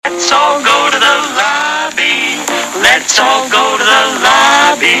Let's all go to the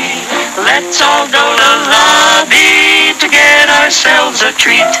lobby. Let's all go to the lobby to get ourselves a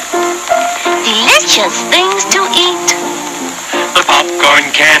treat. Delicious things to eat. The popcorn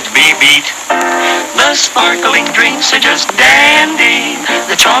can't be beat. The sparkling drinks are just dandy.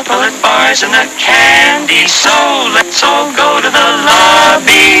 The chocolate bars and the candy. So let's all go to the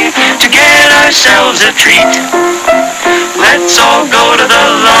lobby to get ourselves a treat. Let's all go to the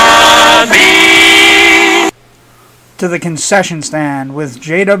lobby. To the concession stand with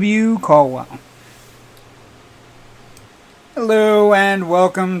J.W. Caldwell. Hello and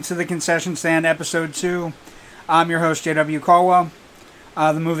welcome to the concession stand, episode 2. I'm your host, J.W. Caldwell,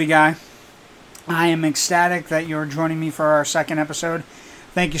 the movie guy. I am ecstatic that you're joining me for our second episode.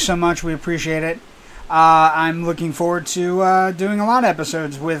 Thank you so much. We appreciate it. I'm looking forward to doing a lot of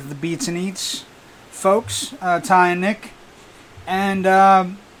episodes with the Beats and Eats folks, Ty and Nick. And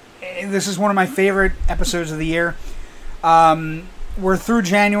this is one of my favorite episodes of the year. We're through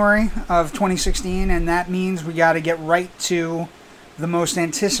January of 2016, and that means we got to get right to the most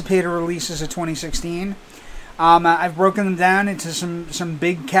anticipated releases of 2016. I've broken them down into some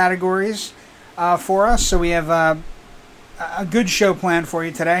big categories for us, so we have a good show planned for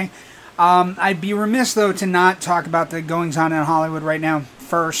you today. I'd be remiss, though, to not talk about the goings-on in Hollywood right now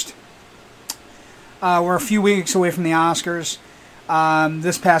first. We're a few weeks away from the Oscars.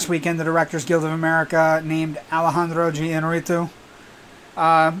 This past weekend, the Directors Guild of America named Alejandro Iñárritu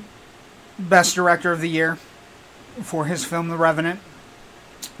Best Director of the Year for his film The Revenant.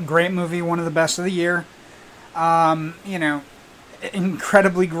 Great movie, one of the best of the year.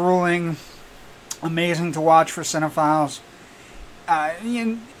 Incredibly grueling, amazing to watch for cinephiles.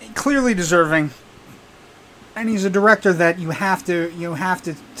 Clearly deserving. And he's a director that you have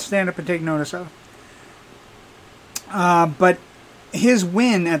to stand up and take notice of. But his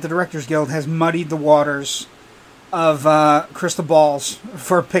win at the Directors Guild has muddied the waters of crystal balls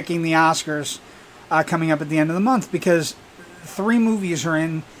for picking the Oscars coming up at the end of the month, because 3 movies are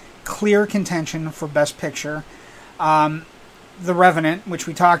in clear contention for Best Picture. The Revenant, which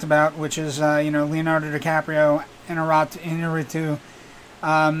we talked about, which is Leonardo DiCaprio and Iñárritu,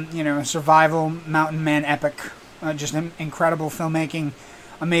 survival mountain man epic, just incredible filmmaking,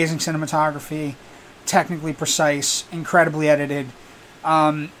 amazing cinematography, technically precise, incredibly edited,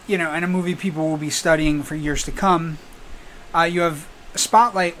 and a movie people will be studying for years to come. You have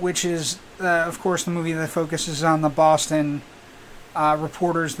Spotlight, which is, of course, the movie that focuses on the Boston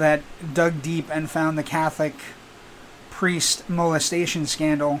reporters that dug deep and found the Catholic priest molestation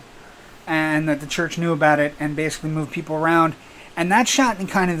scandal, and that the church knew about it and basically moved people around. And that's shot in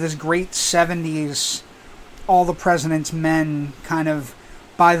kind of this great 70s, All the President's Men kind of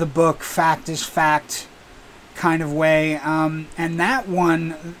by the book, fact is fact kind of way. And that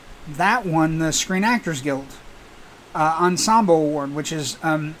won the Screen Actors Guild Ensemble Award, which is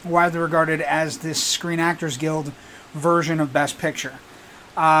widely regarded as this Screen Actors Guild version of Best Picture.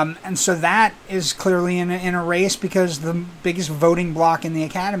 And so that is clearly in a race, because the biggest voting block in the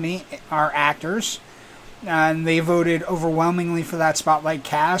Academy are actors. And they voted overwhelmingly for that Spotlight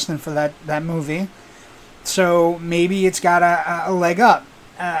cast and for that movie. So maybe it's got a leg up.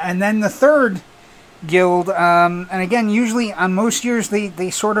 And then the third guild, and again, usually on most years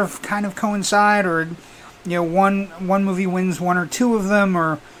they sort of kind of coincide, or one movie wins 1 or 2 of them,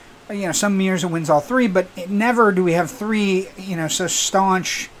 or some years it wins all 3, but never do we have 3 so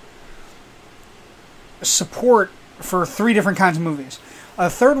staunch support for 3 different kinds of movies. A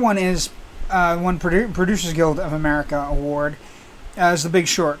third one is Producers Guild of America award, is The Big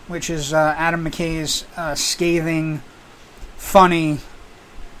Short, which is Adam McKay's scathing, funny,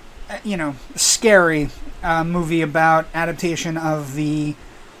 scary movie about adaptation of the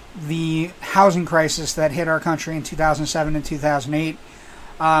housing crisis that hit our country in 2007 and 2008.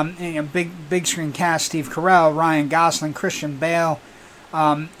 Big screen cast: Steve Carell, Ryan Gosling, Christian Bale.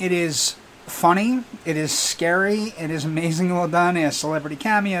 It is funny. It is scary. It is amazingly well done. It has celebrity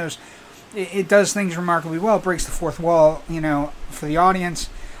cameos. It does things remarkably well. It breaks the fourth wall, for the audience,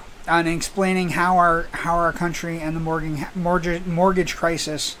 and explaining how our country and the mortgage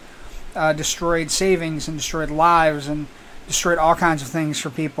crisis destroyed savings and destroyed lives and destroyed all kinds of things for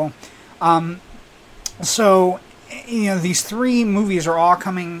people. So these 3 movies are all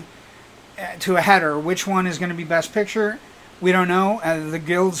coming to a header. Which one is going to be Best Picture? We don't know. The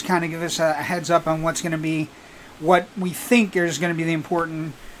guilds kind of give us a heads up on what we think is going to be the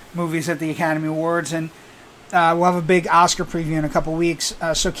important movies at the Academy Awards, and we'll have a big Oscar preview in a couple weeks.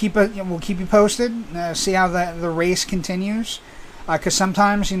 So we'll keep you posted. See how the race continues, because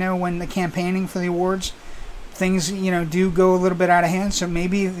sometimes when the campaigning for the awards things, do go a little bit out of hand. So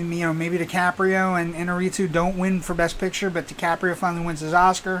maybe DiCaprio and Inarritu don't win for Best Picture, but DiCaprio finally wins his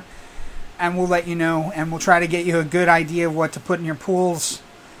Oscar. And we'll let you know, and we'll try to get you a good idea of what to put in your pools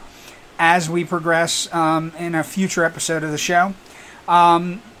as we progress in a future episode of the show.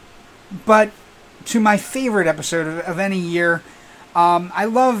 But to my favorite episode of any year, I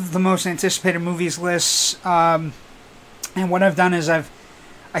love the most anticipated movies lists. And what I've done is I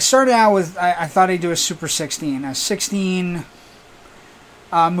started out with, I thought I'd do a Super 16, 16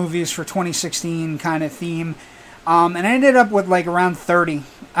 movies for 2016 kind of theme. And I ended up with like around 30.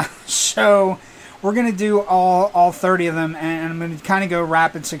 So we're going to do all 30 of them, and I'm going to kind of go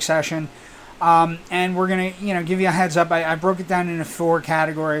rapid succession. And we're going to, give you a heads up. I broke it down into 4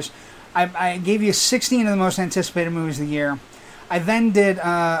 categories. I gave you 16 of the most anticipated movies of the year. I then did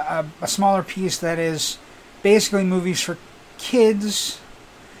a smaller piece that is basically movies for kids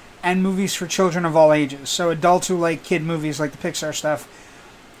and movies for children of all ages. So adults who like kid movies, like the Pixar stuff,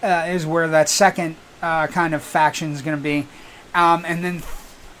 is where that second kind of faction is going to be. And then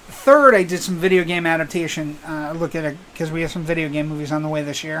third, I did some video game adaptation, look at it, because we have some video game movies on the way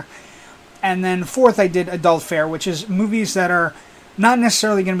this year. And then fourth, I did adult fare, which is movies that are not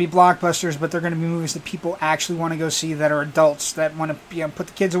necessarily going to be blockbusters, but they're going to be movies that people actually want to go see, that are adults, that want to put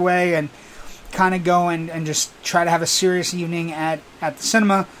the kids away and kind of go and just try to have a serious evening at the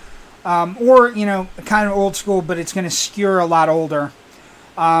cinema. Or, kind of old school, but it's going to skewer a lot older,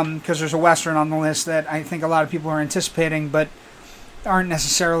 because there's a Western on the list that I think a lot of people are anticipating, but aren't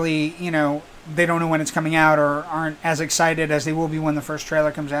necessarily, they don't know when it's coming out, or aren't as excited as they will be when the first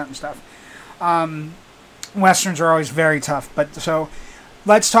trailer comes out and stuff. Westerns are always very tough, but so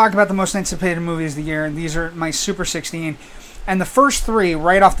let's talk about the most anticipated movies of the year. These are my Super 16, and the first 3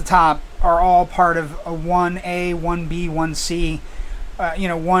 right off the top are all part of a 1A, 1B, 1C,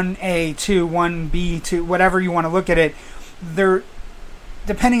 1A, 2, 1B, 2, whatever you want to look at it. They're,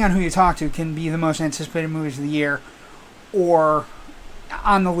 depending on who you talk to, can be the most anticipated movies of the year, or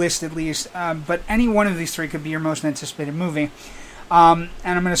on the list at least. But any one of these 3 could be your most anticipated movie. And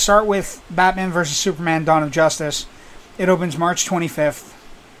I'm going to start with Batman vs. Superman: Dawn of Justice. It opens March 25th.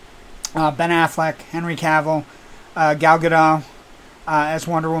 Ben Affleck, Henry Cavill, Gal Gadot as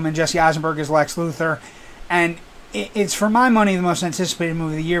Wonder Woman, Jesse Eisenberg as Lex Luthor. And it's, for my money, the most anticipated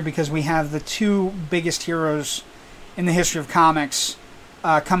movie of the year, because we have the 2 biggest heroes in the history of comics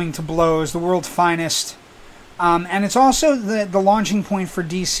coming to blows, the world's finest. And it's also the launching point for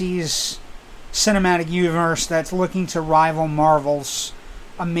DC's cinematic universe that's looking to rival Marvel's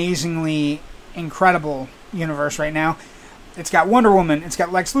amazingly incredible universe right now. It's got Wonder Woman, it's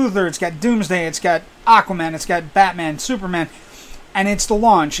got Lex Luthor, it's got Doomsday, it's got Aquaman, it's got Batman, Superman, and it's the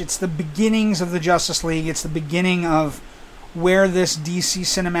launch. It's the beginnings of the Justice League. It's the beginning of where this DC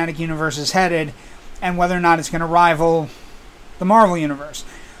cinematic universe is headed, and whether or not it's going to rival the Marvel universe.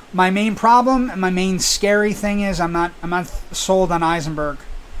 My main problem and my main scary thing is I'm not sold on Eisenberg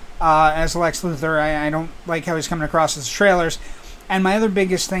as Lex Luthor. I don't like how he's coming across as trailers. And my other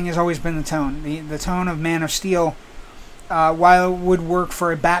biggest thing has always been the tone. The tone of Man of Steel, while it would work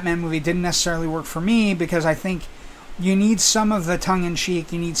for a Batman movie, didn't necessarily work for me, because I think you need some of the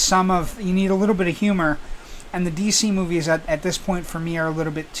tongue-in-cheek, you need a little bit of humor, and the DC movies at this point for me are a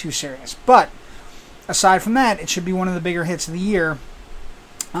little bit too serious. But aside from that, it should be one of the bigger hits of the year.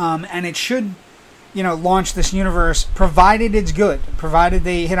 And it should, launch this universe, provided it's good, provided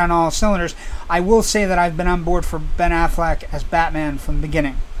they hit on all cylinders. I will say that I've been on board for Ben Affleck as Batman from the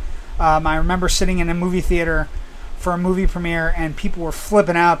beginning. I remember sitting in a movie theater for a movie premiere, and people were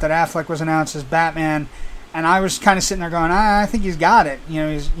flipping out that Affleck was announced as Batman, and I was kind of sitting there going, I think he's got it.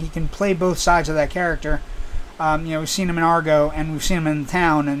 He can play both sides of that character. We've seen him in Argo, and we've seen him in The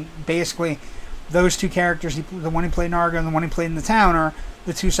Town, and basically those 2 characters, the one he played in Argo and the one he played in The Town, are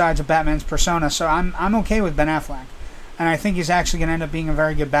the 2 sides of Batman's persona. So I'm okay with Ben Affleck, and I think he's actually going to end up being a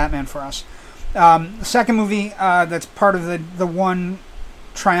very good Batman for us. The second movie that's part of the one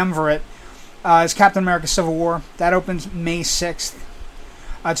triumvirate is Captain America: Civil War. That opens May 6th.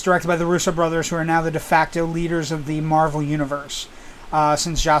 It's directed by the Russo brothers, who are now the de facto leaders of the Marvel Universe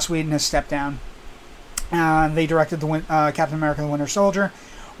since Joss Whedon has stepped down. They directed Captain America: The Winter Soldier.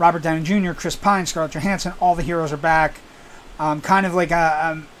 Robert Downey Jr., Chris Pine, Scarlett Johansson, all the heroes are back. Kind of like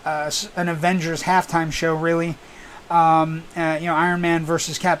an Avengers halftime show, really. Iron Man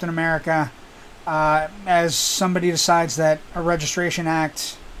versus Captain America. As somebody decides that a registration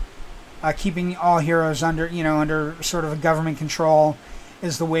act, keeping all heroes under sort of a government control,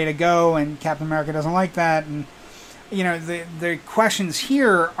 is the way to go, and Captain America doesn't like that. And the questions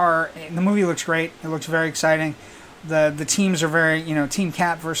here are: the movie looks great. It looks very exciting. The teams are very, Team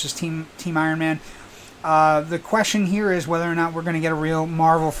Cap versus Team Iron Man. The question here is whether or not we're going to get a real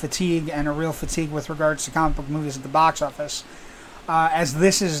Marvel fatigue and a real fatigue with regards to comic book movies at the box office. As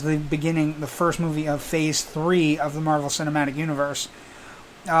this is the first movie of Phase 3 of the Marvel Cinematic Universe.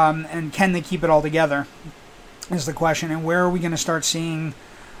 And can they keep it all together is the question. And where are we going to start seeing,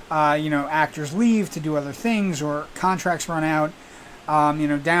 actors leave to do other things or contracts run out?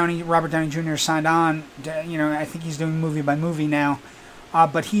 Robert Downey Jr. signed on. I think he's doing movie by movie now.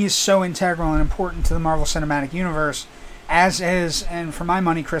 But he is so integral and important to the Marvel Cinematic Universe, as is, and for my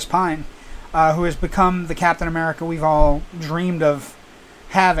money, Chris Pine, who has become the Captain America we've all dreamed of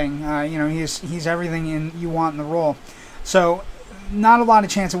having. He's everything you want in the role. So, not a lot of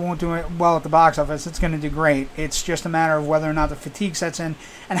chance it won't do it well at the box office. It's going to do great. It's just a matter of whether or not the fatigue sets in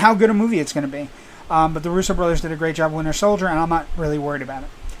and how good a movie it's going to be. But the Russo brothers did a great job with Winter Soldier, and I'm not really worried about it.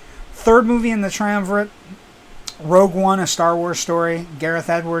 Third movie in the triumvirate, Rogue One, a Star Wars story. Gareth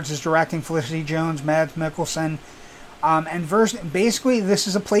Edwards is directing, Felicity Jones, Mads Mikkelsen. Basically, this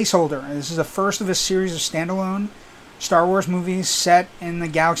is a placeholder. This is the first of a series of standalone Star Wars movies set in the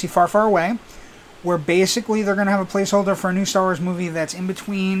galaxy far, far away, where basically they're going to have a placeholder for a new Star Wars movie that's in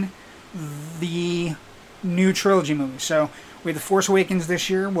between the new trilogy movies. So we have The Force Awakens this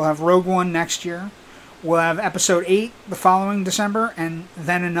year. We'll have Rogue One next year. We'll have Episode 8 the following December, and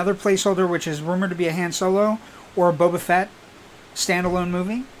then another placeholder which is rumored to be a Han Solo or a Boba Fett standalone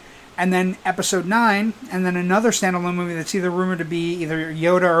movie. And then Episode 9, and then another standalone movie that's either rumored to be either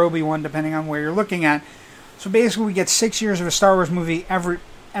Yoda or Obi-Wan, depending on where you're looking at. So basically we get 6 years of a Star Wars movie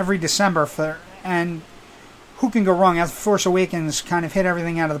every December, and who can go wrong? As Force Awakens kind of hit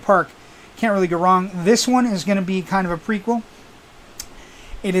everything out of the park, can't really go wrong. This one is going to be kind of a prequel.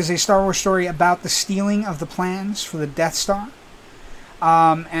 It is a Star Wars story about the stealing of the plans for the Death Star.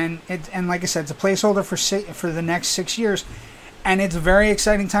 And like I said, it's a placeholder for the next 6 years. And it's a very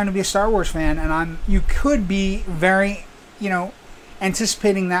exciting time to be a Star Wars fan. And you could be very,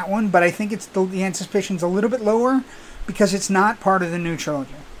 anticipating that one. But I think the anticipation's a little bit lower because it's not part of the new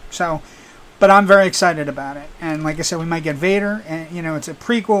trilogy. So, but I'm very excited about it. And like I said, we might get Vader. And, it's a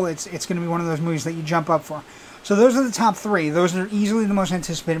prequel. It's going to be one of those movies that you jump up for. So those are the top 3. Those are easily the most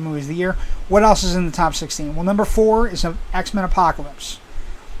anticipated movies of the year. What else is in the top 16? Well, number 4 is X-Men Apocalypse.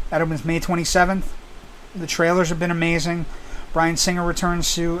 That opens May 27th. The trailers have been amazing. Bryan Singer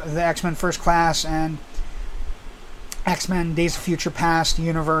returns to the X-Men First Class and X-Men Days of Future Past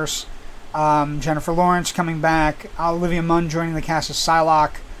universe. Jennifer Lawrence coming back. Olivia Munn joining the cast as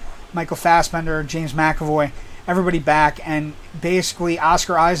Psylocke. Michael Fassbender, James McAvoy. Everybody back. And basically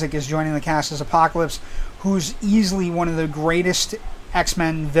Oscar Isaac is joining the cast as Apocalypse, who's easily one of the greatest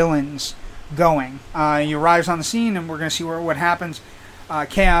X-Men villains going. He arrives on the scene, and we're going to see what happens.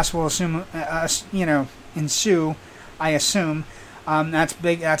 Chaos will ensue, I assume. That's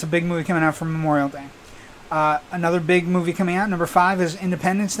big. That's a big movie coming out for Memorial Day. Another big movie coming out, number 5, is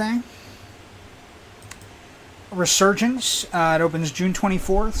Independence Day. Resurgence. It opens June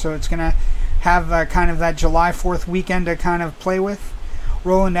 24th, so it's going to have kind of that July 4th weekend to kind of play with.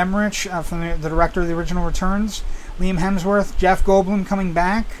 Roland Emmerich, from the director of the original returns. Liam Hemsworth, Jeff Goldblum coming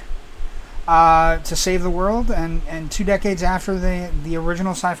back to save the world. And 2 decades after the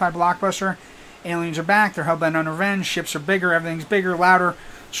original sci-fi blockbuster, aliens are back. They're hell-bent on revenge. Ships are bigger. Everything's bigger, louder,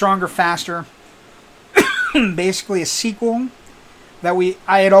 stronger, faster. Basically a sequel that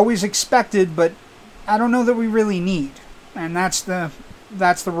I had always expected, but I don't know that we really need. And that's the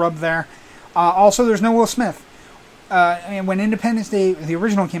rub there. Also, there's no Will Smith. When Independence Day, the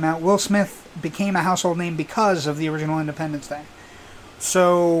original, came out, Will Smith became a household name because of the original Independence Day.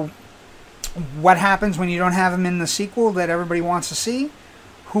 So, what happens when you don't have him in the sequel that everybody wants to see?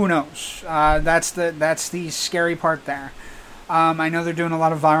 Who knows? That's the scary part there. I know they're doing a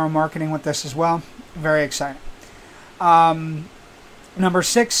lot of viral marketing with this as well. Very exciting. Number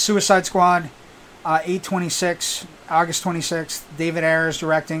 6, Suicide Squad, 8/26, August 26th. David Ayers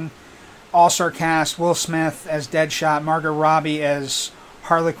directing. All-star cast: Will Smith as Deadshot, Margot Robbie as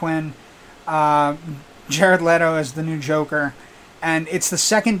Harley Quinn, Jared Leto as the new Joker. And it's the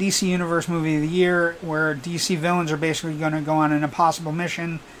second DC Universe movie of the year, where DC villains are basically going to go on an impossible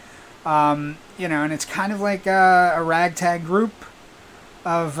mission. And it's kind of like a ragtag group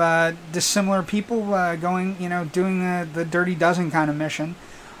of dissimilar people doing the Dirty Dozen kind of mission.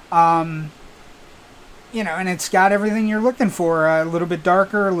 And it's got everything you're looking for. A little bit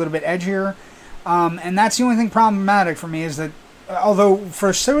darker, a little bit edgier. And that's the only thing problematic for me, is that although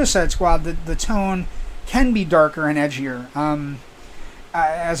for Suicide Squad, the tone can be darker and edgier,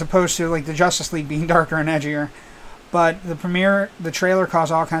 as opposed to like the Justice League being darker and edgier. But the trailer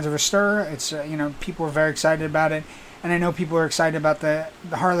caused all kinds of a stir. It's people are very excited about it, and I know people are excited about the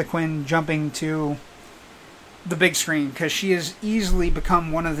Harley Quinn jumping to the big screen, because she has easily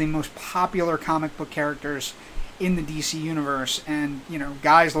become one of the most popular comic book characters in the DC universe, and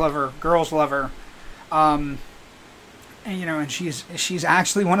guys love her, girls love her, and she's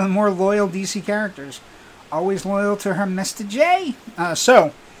actually one of the more loyal DC characters, always loyal to her Mr. J.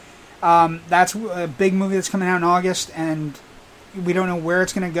 So that's a big movie that's coming out in August, and we don't know where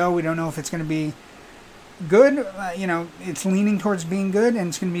it's going to go. We don't know if it's going to be good. It's leaning towards being good, and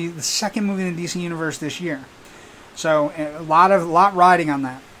it's going to be the second movie in the DC universe this year. So a lot riding on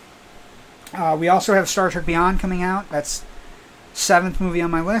that. We also have Star Trek Beyond coming out. That's 7th movie on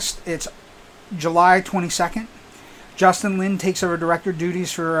my list. It's July 22nd. Justin Lin takes over director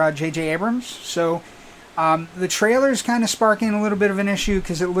duties for J.J. Abrams. So the trailer's kind of sparking a little bit of an issue,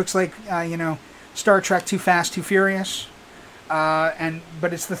 because it looks like Star Trek Too Fast, Too Furious.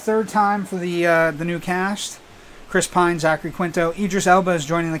 But it's the third time for the new cast. Chris Pine, Zachary Quinto, Idris Elba is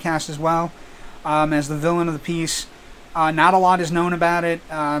joining the cast as well as the villain of the piece. Not a lot is known about it.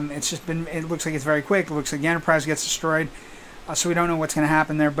 It looks like it's very quick. It looks like the Enterprise gets destroyed, so we don't know what's going to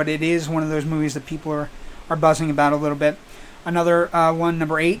happen there. But it is one of those movies that people are buzzing about a little bit. Another one,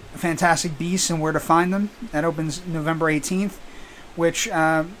 number 8, Fantastic Beasts and Where to Find Them. That opens November 18th, which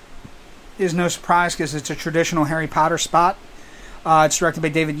is no surprise because it's a traditional Harry Potter spot. It's directed by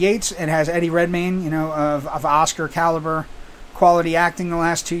David Yates. It has Eddie Redmayne, of Oscar caliber quality acting the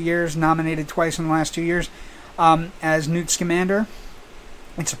last 2 years, nominated twice in the last 2 years, as Newt Scamander.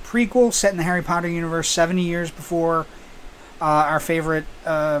 It's a prequel set in the Harry Potter universe 70 years before our favorite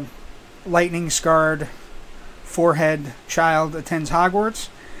lightning-scarred forehead child attends Hogwarts.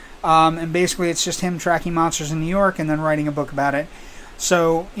 And basically it's just him tracking monsters in New York and then writing a book about it.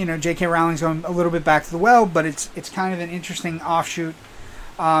 So, J.K. Rowling's going a little bit back to the well, but it's kind of an interesting offshoot.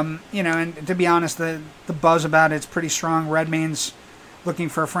 And to be honest, the buzz about it's pretty strong. Redmayne's looking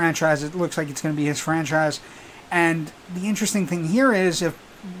for a franchise. It looks like it's going to be his franchise. And the interesting thing here is, if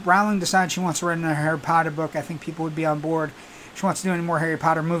Rowling decides she wants to write another Harry Potter book, I think people would be on board. If she wants to do any more Harry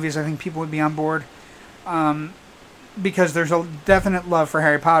Potter movies, I think people would be on board. Because there's a definite love for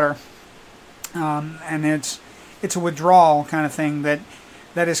Harry Potter. And it's a withdrawal kind of thing that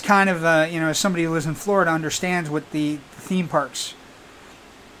is kind of, as somebody who lives in Florida understands with the theme parks.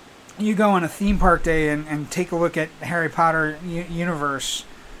 You go on a theme park day and take a look at the Harry Potter universe,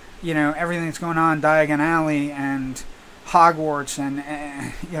 everything that's going on, Diagon Alley and Hogwarts and,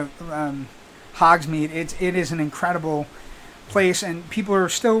 Hogsmeade. It is an incredible place, and people are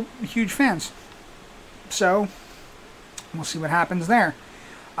still huge fans. So, we'll see what happens there.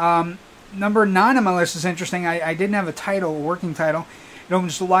 Number 9 on my list is interesting. I didn't have a working title. It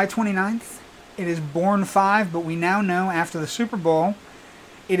opens July 29th. It is Bourne 5, but we now know after the Super Bowl,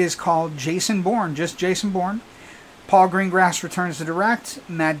 it is called Jason Bourne, just Jason Bourne. Paul Greengrass returns to direct.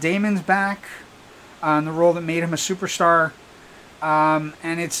 Matt Damon's back on the role that made him a superstar.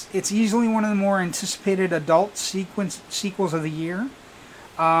 And it's easily one of the more anticipated adult sequels of the year,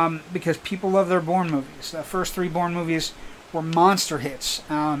 because people love their Bourne movies. The first 3 Bourne movies were monster hits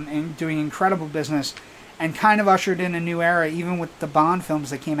and doing incredible business, and kind of ushered in a new era, even with the Bond films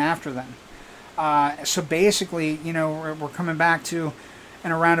that came after them. So basically, we're coming back to,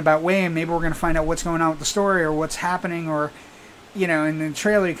 in a roundabout way, and maybe we're going to find out what's going on with the story or what's happening, or, in the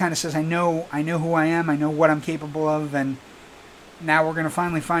trailer he kind of says, I know who I am, I know what I'm capable of, and now we're going to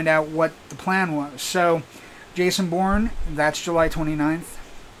finally find out what the plan was. So, Jason Bourne, that's July 29th.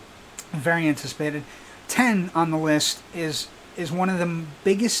 Very anticipated. 10 on the list is one of the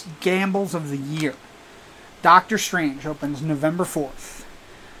biggest gambles of the year. Doctor Strange opens November 4th.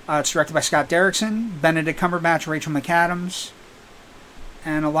 It's directed by Scott Derrickson, Benedict Cumberbatch, Rachel McAdams,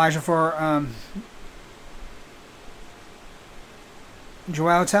 and Elijah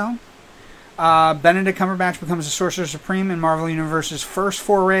Joel. Benedict Cumberbatch becomes the Sorcerer Supreme in Marvel Universe's first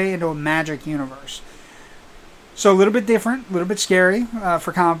foray into a magic universe. So a little bit different, a little bit scary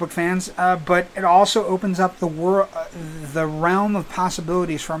for comic book fans, but it also opens up the realm of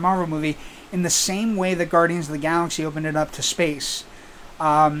possibilities for a Marvel movie in the same way that Guardians of the Galaxy opened it up to space.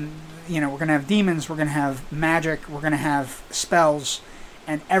 We're going to have demons, we're going to have magic, we're going to have spells,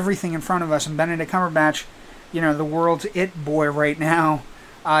 and everything in front of us. And Benedict Cumberbatch, the world's it boy right now,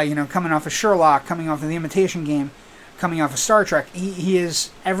 coming off of Sherlock, coming off of The Imitation Game, coming off of Star Trek. He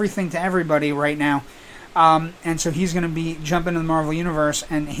is everything to everybody right now. And so he's going to be jumping into the Marvel Universe,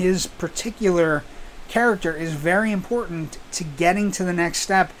 and his particular character is very important to getting to the next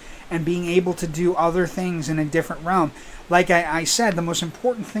step and being able to do other things in a different realm. Like I said, the most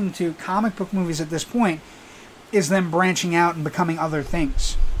important thing to comic book movies at this point is them branching out and becoming other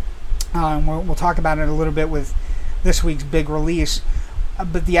things. We'll talk about it a little bit with this week's big release.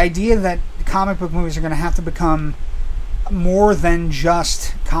 But the idea that comic book movies are going to have to become more than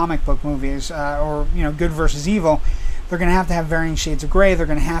just comic book movies, or good versus evil. They're going to have varying shades of gray. They're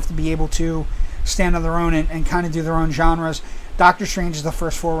going to have to be able to stand on their own and kind of do their own genres. Doctor Strange is the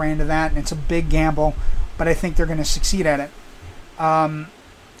first foray into that, and it's a big gamble, but I think they're going to succeed at it.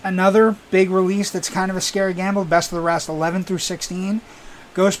 Another big release that's kind of a scary gamble, Best of the Rest, 11 through 16.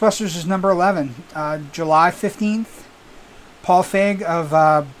 Ghostbusters is number 11. July 15th, Paul Feig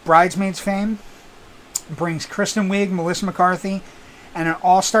of Bridesmaids fame brings Kristen Wiig, Melissa McCarthy, and an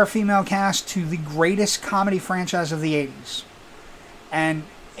all-star female cast to the greatest comedy franchise of the 80s. And,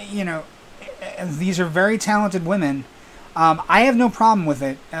 these are very talented women. I have no problem with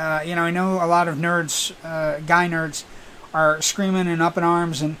it. I know a lot of nerds, guy nerds, are screaming and up in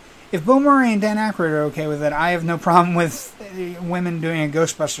arms, and if Bill Murray and Dan Aykroyd are okay with it, I have no problem with women doing a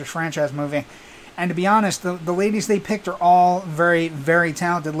Ghostbusters franchise movie. And to be honest, the ladies they picked are all very, very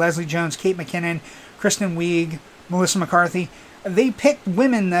talented. Leslie Jones, Kate McKinnon, Kristen Wiig, Melissa McCarthy. They picked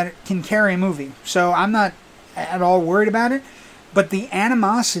women that can carry a movie, so I'm not at all worried about it. But the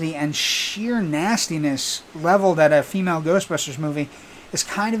animosity and sheer nastiness leveled at a female Ghostbusters movie is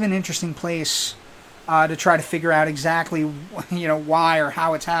kind of an interesting place to try to figure out exactly, why or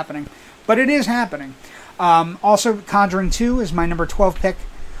how it's happening. But it is happening. Also, Conjuring 2 is my number 12 pick.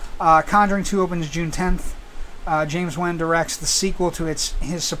 Conjuring 2 opens June 10th. James Wan directs the sequel to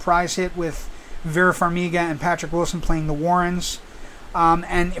his surprise hit with Vera Farmiga and Patrick Wilson playing the Warrens.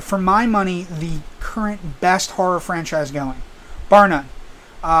 And for my money, the current best horror franchise going. Bar none.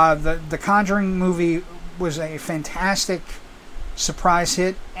 The Conjuring movie was a fantastic surprise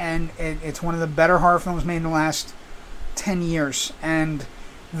hit, and it's one of the better horror films made in the last 10 years. And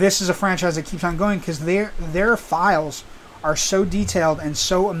this is a franchise that keeps on going because their files are so detailed and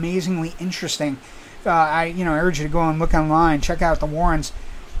so amazingly interesting. I urge you to go and look online, check out the Warrens.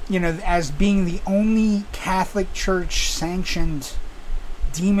 As being the only Catholic Church sanctioned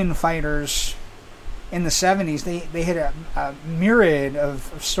demon fighters in the 70s, they hit a myriad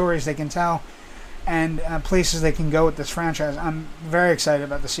of stories they can tell and places they can go with this franchise. I'm very excited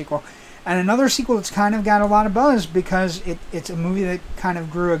about the sequel. And another sequel that's kind of got a lot of buzz because it's a movie that kind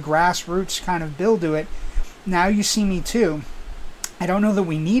of grew a grassroots kind of build to it. Now You See Me Too. I don't know that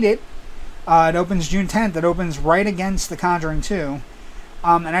we need it. It opens June 10th. It opens right against The Conjuring 2.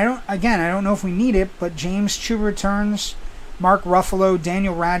 And I don't know if we need it, but James Chu returns. Mark Ruffalo,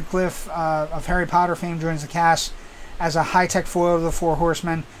 Daniel Radcliffe of Harry Potter fame joins the cast as a high-tech foil to the Four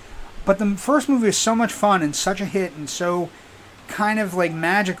Horsemen. But the first movie is so much fun and such a hit and so kind of like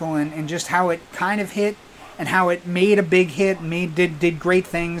magical and just how it kind of hit and how it made a big hit and did great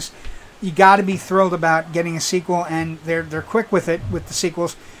things. You got to be thrilled about getting a sequel, and they're quick with it with the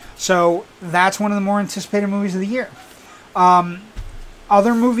sequels. So that's one of the more anticipated movies of the year.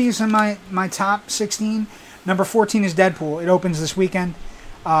 Other movies in my top 16. Number 14 is Deadpool. It opens this weekend,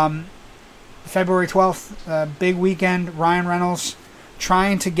 February 12th. Big weekend. Ryan Reynolds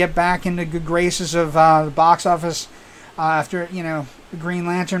trying to get back into good graces of the box office after Green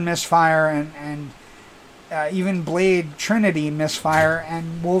Lantern misfire and even Blade Trinity misfire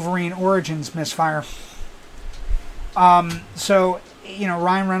and Wolverine Origins misfire. So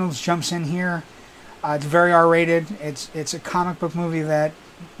Ryan Reynolds jumps in here. It's very R-rated. It's a comic book movie that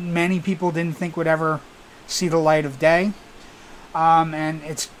many people didn't think would ever see the light of day. And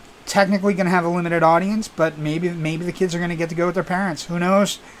it's technically going to have a limited audience, but maybe the kids are going to get to go with their parents. Who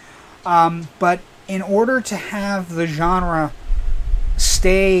knows? But in order to have the genre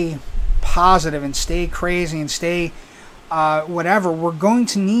stay positive and stay crazy and stay whatever, we're going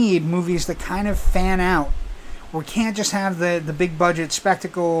to need movies that kind of fan out. We can't just have the big budget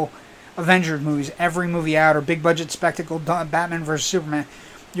spectacle Avengers movies, every movie out, or big budget spectacle Batman vs. Superman.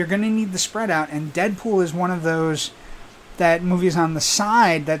 You're going to need the spread out, and Deadpool is one of those that movies on the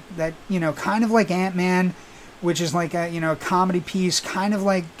side that kind of like Ant-Man, which is like a comedy piece, kind of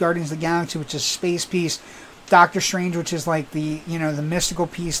like Guardians of the Galaxy, which is a space piece, Doctor Strange, which is like the mystical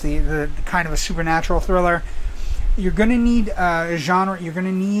piece, the kind of a supernatural thriller. You're going to need a genre. You're going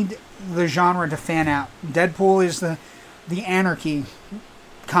to need the genre to fan out. Deadpool is the anarchy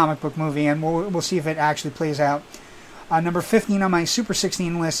comic book movie, and we'll see if it actually plays out. Number 15 on my Super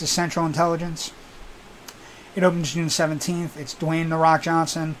 16 list is Central Intelligence. It opens June 17th. It's Dwayne "The Rock"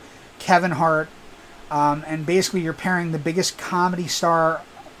 Johnson, Kevin Hart, and basically you're pairing the biggest comedy star,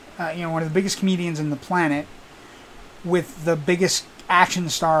 one of the biggest comedians in the planet, with the biggest action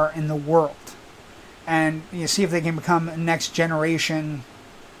star in the world. And you see if they can become next generation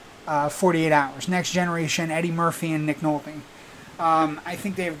 48 Hours. Next generation Eddie Murphy and Nick Nolte. I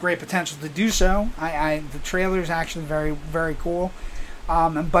think they have great potential to do so. The trailer is actually very, very cool.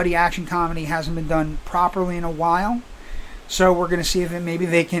 And buddy action comedy hasn't been done properly in a while. So we're going to see if maybe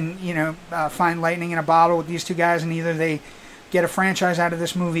they can, find lightning in a bottle with these two guys, and either they get a franchise out of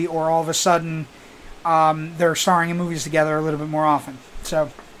this movie, or all of a sudden they're starring in movies together a little bit more often.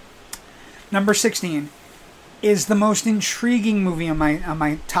 So, number 16 is the most intriguing movie on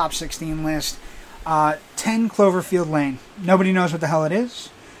my top 16 list. 10 Cloverfield Lane. Nobody knows what the hell it is.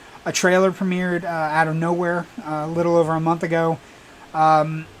 A trailer premiered out of nowhere a little over a month ago.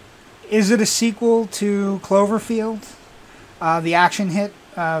 Is it a sequel to Cloverfield, the action hit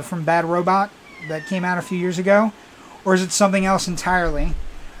from Bad Robot that came out a few years ago? Or is it something else entirely?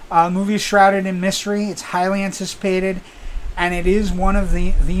 The movie is shrouded in mystery. It's highly anticipated, and it is one of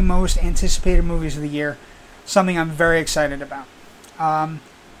the most anticipated movies of the year. Something I'm very excited about.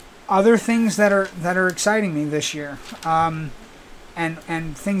 Other things that are exciting me this year, and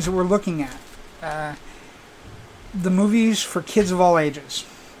things that we're looking at. The movies for kids of all ages.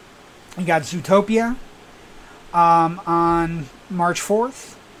 You got Zootopia on March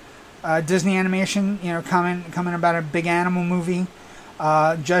 4th. Disney Animation, coming about a big animal movie.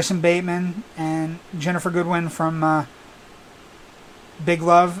 Jason Bateman and Jennifer Goodwin from Big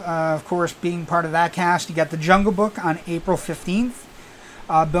Love, of course, being part of that cast. You got The Jungle Book on April 15th.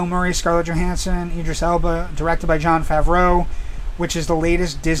 Bill Murray, Scarlett Johansson, Idris Elba, directed by Jon Favreau, which is the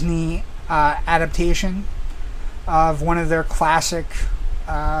latest Disney adaptation of one of their classic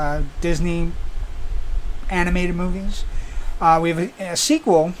Disney animated movies. We have a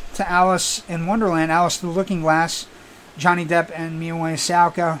sequel to Alice in Wonderland, Alice Through the Looking Glass. Johnny Depp and Mia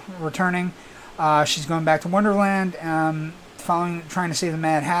Wasikowska returning. She's going back to Wonderland, trying to save the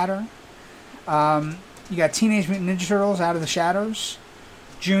Mad Hatter. You got Teenage Mutant Ninja Turtles: Out of the Shadows,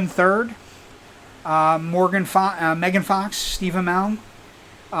 June 3rd. Megan Fox, Steve Amell,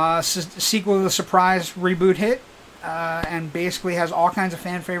 sequel to the surprise reboot hit, and basically has all kinds of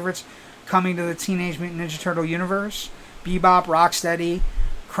fan favorites coming to the Teenage Mutant Ninja Turtle universe. Bebop, Rocksteady,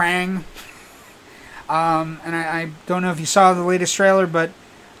 Krang. And I don't know if you saw the latest trailer, but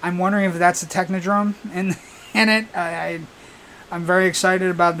I'm wondering if that's a Technodrome in it. I'm very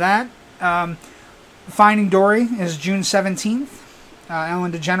excited about that. Finding Dory is June 17th.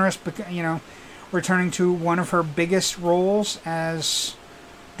 Ellen DeGeneres, returning to one of her biggest roles as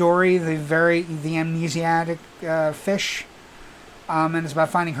Dory, the amnesiac fish, and it's about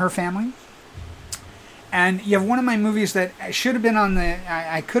finding her family. And you have one of my movies that should have been on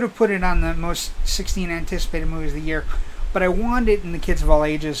I could have put it on the most 16 anticipated movies of the year, but I wanted it in the Kids of All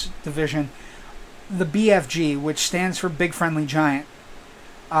Ages division. The BFG, which stands for Big Friendly Giant.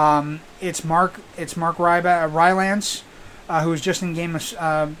 It's Mark Rylance, who was just in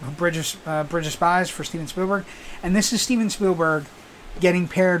Bridge of Spies for Steven Spielberg. And this is Steven Spielberg getting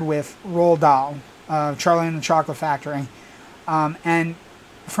paired with Roald Dahl, Charlie and the Chocolate Factory. And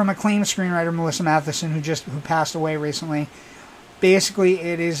from acclaimed screenwriter Melissa Matheson, who passed away recently. Basically,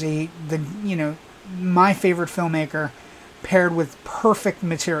 it is my favorite filmmaker paired with perfect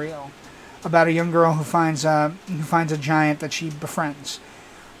material about a young girl who finds a giant that she befriends.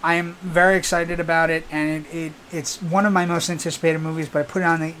 I am very excited about it, and it's one of my most anticipated movies, but I put it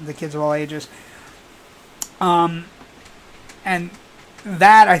on the Kids of All Ages. And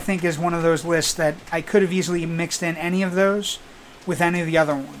that, I think, is one of those lists that I could have easily mixed in any of those with any of the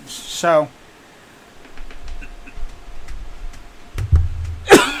other ones.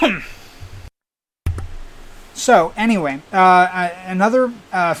 So anyway, another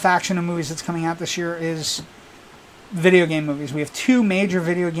faction of movies that's coming out this year is video game movies. We have two major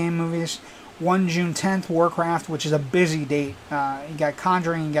video game movies. One June 10th, Warcraft, which is a busy date. You got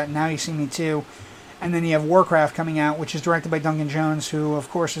Conjuring, you got Now You See Me 2, and then you have Warcraft coming out, which is directed by Duncan Jones, who of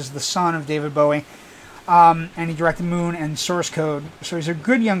course is the son of David Bowie. And he directed Moon and Source Code. So he's a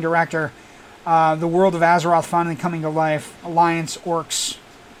good young director. The World of Azeroth finally coming to life. Alliance Orcs,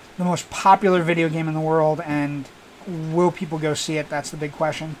 the most popular video game in the world, and will people go see it? That's the big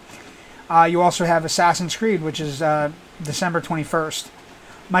question. You also have Assassin's Creed, which is December 21st.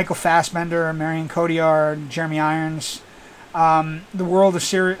 Michael Fassbender, Marion Cotillard, Jeremy Irons. The World of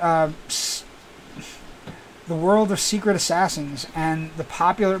Secret Assassins, and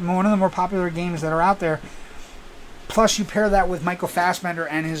one of the more popular games that are out there. Plus, you pair that with Michael Fassbender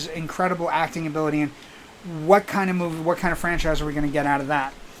and his incredible acting ability, and what kind of movie, what kind of franchise are we going to get out of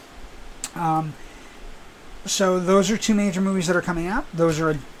that? So those are two major movies that are coming out. Those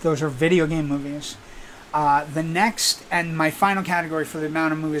are video game movies. The next and my final category for the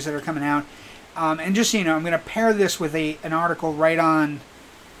amount of movies that are coming out, and just so you know, I'm going to pair this with an article right on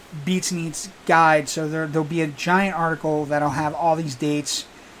Beats Needs Guide. So there'll be a giant article that'll have all these dates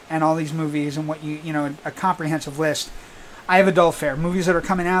and all these movies and what a comprehensive list. I have adult fare. Movies that are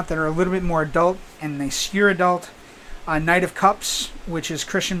coming out that are a little bit more adult and they skew adult. Knight of Cups, which is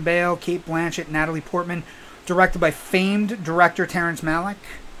Christian Bale, Cate Blanchett, Natalie Portman, directed by famed director Terrence Malick.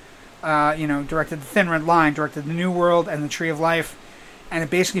 Directed The Thin Red Line, directed The New World and The Tree of Life. And it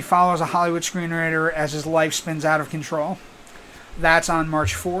basically follows a Hollywood screenwriter as his life spins out of control. That's on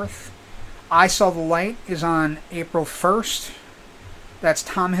March 4th. I Saw the Light is on April 1st. That's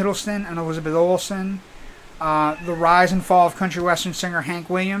Tom Hiddleston and Elizabeth Olsen. The Rise and Fall of Country Western singer Hank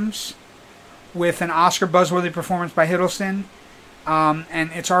Williams, with an Oscar buzzworthy performance by Hiddleston.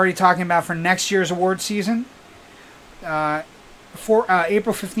 And it's already talking about for next year's award season. For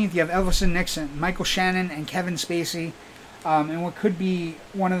April 15th, you have Elvis and Nixon, Michael Shannon, and Kevin Spacey. And what could be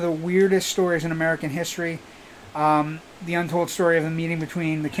one of the weirdest stories in American history. The untold story of the meeting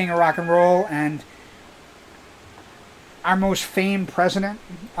between the king of rock and roll and our most famed president.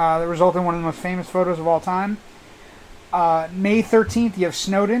 That resulted in one of the most famous photos of all time. May 13th, you have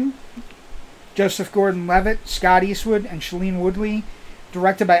Snowden, Joseph Gordon-Levitt, Scott Eastwood, and Shailene Woodley,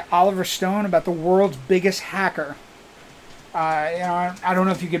 directed by Oliver Stone, about the world's biggest hacker. I don't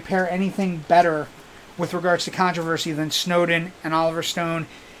know if you could pair anything better with regards to controversy than Snowden and Oliver Stone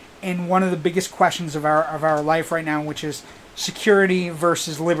in one of the biggest questions of our life right now, which is security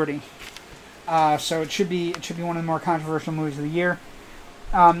versus liberty. So it should be one of the more controversial movies of the year.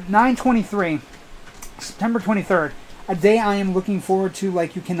 9/23, September 23rd, a day I am looking forward to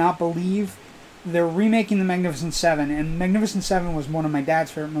like you cannot believe. They're remaking The Magnificent Seven, and Magnificent Seven was one of my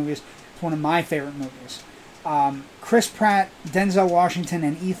dad's favorite movies. It's one of my favorite movies. Chris Pratt, Denzel Washington,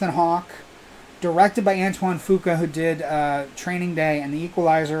 and Ethan Hawke. Directed by Antoine Fuqua, who did Training Day and The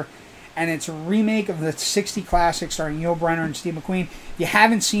Equalizer. And it's a remake of the 60 classic starring Yul Brynner and Steve McQueen. If you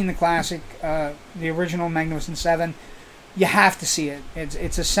haven't seen the classic, the original Magnificent Seven, you have to see it.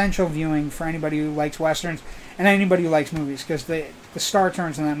 It's essential viewing for anybody who likes Westerns and anybody who likes movies, because the star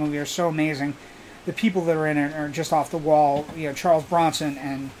turns in that movie are so amazing. The people that are in it are just off the wall. Charles Bronson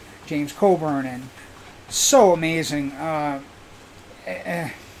and James Coburn, and so amazing.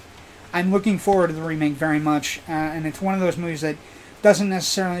 I'm looking forward to the remake very much, and it's one of those movies that doesn't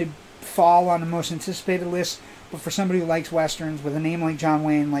necessarily fall on the most anticipated list, but for somebody who likes Westerns with a name like John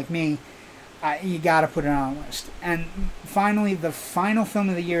Wayne, like me, you gotta put it on a list. And finally, the final film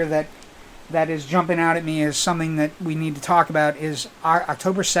of the year that is jumping out at me as something that we need to talk about is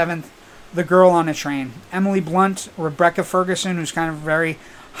October 7th, The Girl on a Train. Emily Blunt, Rebecca Ferguson, who's kind of very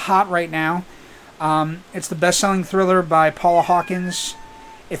hot right now. It's the best-selling thriller by Paula Hawkins.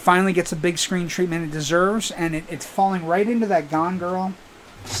 It finally gets a big screen treatment it deserves, and it's falling right into that Gone Girl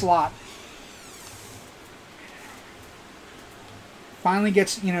slot. Finally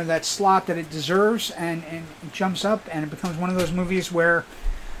gets, that slot that it deserves, and it jumps up, and it becomes one of those movies where,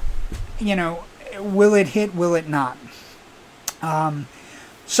 will it hit, will it not?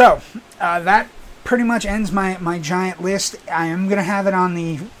 So that pretty much ends my giant list. I am going to have it on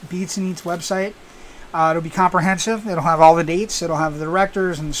the Beats and Eats website. It'll be comprehensive. It'll have all the dates. It'll have the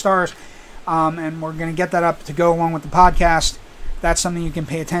directors and the stars. And we're going to get that up to go along with the podcast. That's something you can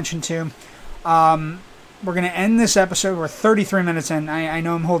pay attention to. We're going to end this episode. We're 33 minutes in. I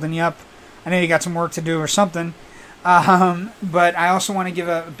know I'm holding you up. I know you got some work to do or something. But I also want to give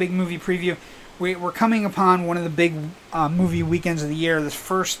a big movie preview. We're coming upon one of the big movie weekends of the year, this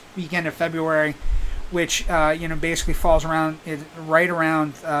first weekend of February, which basically falls right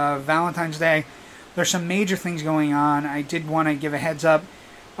around Valentine's Day. There's some major things going on. I did want to give a heads up.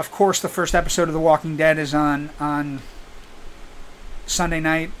 Of course, the first episode of The Walking Dead is on Sunday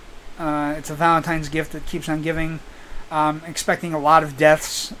night. It's a Valentine's gift that keeps on giving. Expecting a lot of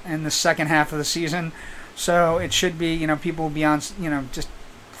deaths in the second half of the season. So it should be, people will be on, just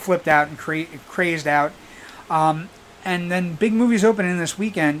flipped out and crazed out. And then big movies opening this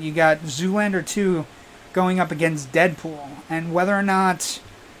weekend. You got Zoolander 2 going up against Deadpool. And whether or not...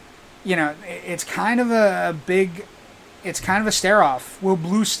 it's kind of a stare-off. Will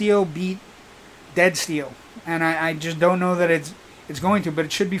Blue Steel beat Dead Steel? And I just don't know that it's going to, but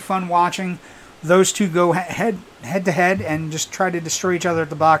it should be fun watching those two go head to head and just try to destroy each other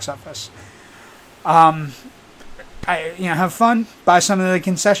at the box office. Have fun. Buy something at the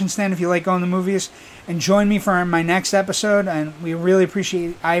concession stand if you like going to movies, and join me for my next episode. And I really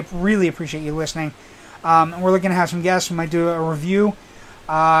appreciate you listening. And we're looking to have some guests. We might do a review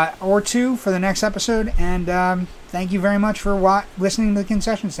or two for the next episode, and thank you very much for listening to the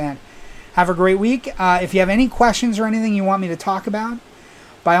concession stand. Have a great week. If you have any questions or anything you want me to talk about,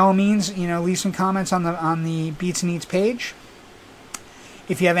 by all means, leave some comments on the Beats and Eats page.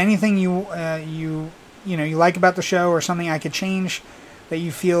 If you have anything you like about the show, or something I could change that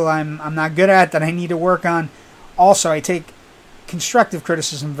you feel I'm not good at, that I need to work on, Also, I take constructive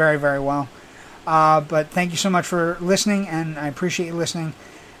criticism very, very well. But thank you so much for listening, and I appreciate you listening.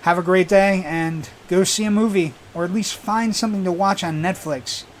 Have a great day, and go see a movie, or at least find something to watch on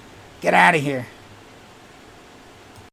Netflix. Get out of here.